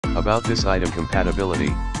About this item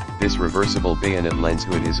compatibility, this reversible bayonet lens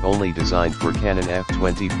hood is only designed for Canon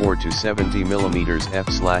f/24 to 70mm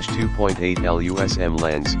f/2.8L USM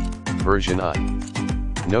lens, version I.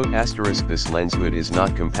 Note asterisk: this lens hood is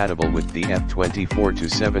not compatible with the f/24 to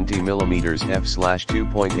 70mm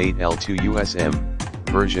f/2.8L USM,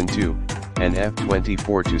 version 2, and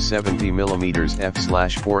f/24 to 70mm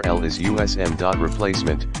f/4L is USM.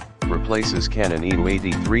 Replacement, replaces Canon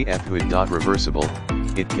EW-83F hood. Reversible,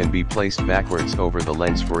 it can be placed backwards over the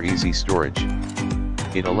lens for easy storage.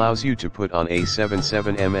 It allows you to put on a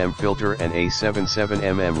 77mm filter and a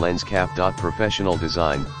 77mm lens cap. Professional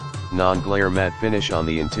design, non-glare matte finish on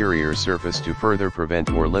the interior surface to further prevent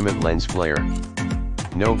or limit lens flare.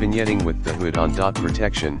 No vignetting with the hood on.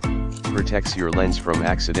 Protection, protects your lens from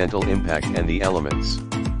accidental impact and the elements.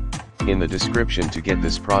 In the description to get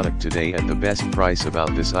this product today at the best price.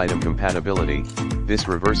 About this item compatibility, this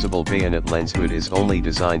reversible bayonet lens hood is only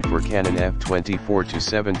designed for Canon f/24 to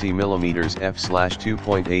 70mm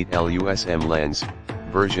f/2.8L USM lens,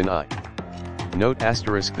 version I. Note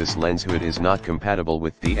asterisk: this lens hood is not compatible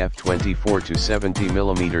with the f/24 to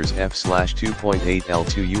 70mm f/2.8L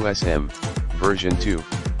USM, version 2,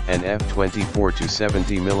 and f/24 to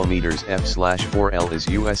 70mm f/4L is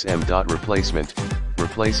USM. Replacement,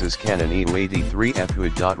 replaces Canon EW-83F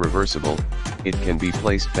hood. Reversible, it can be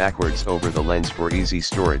placed backwards over the lens for easy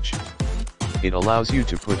storage. It allows you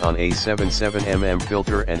to put on a 77mm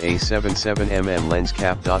filter and a 77mm lens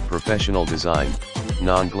cap. Professional design,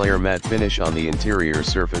 non-glare matte finish on the interior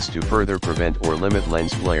surface to further prevent or limit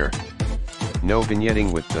lens flare. No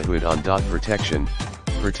vignetting with the hood on. Protection,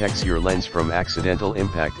 protects your lens from accidental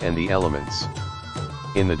impact and the elements.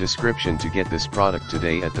 In the description to get this product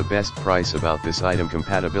today at the best price. About this item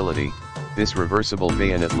compatibility, this reversible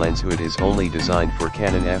bayonet lens hood is only designed for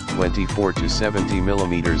Canon f/24 to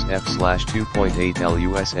 70mm f/2.8L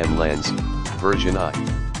USM lens, version I.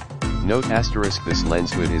 Note asterisk: this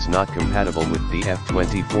lens hood is not compatible with the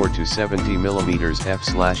f/24 to 70mm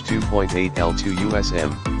f/2.8L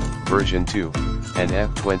USM, version 2, and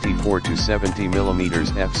f/24 to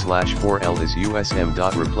 70mm f/4L is USM.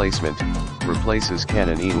 Replacement, replaces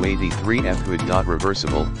Canon EW-83F hood.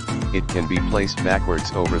 Reversible, it can be placed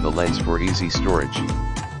backwards over the lens for easy storage.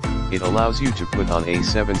 It allows you to put on a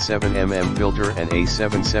 77mm filter and a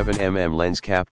 77mm lens cap.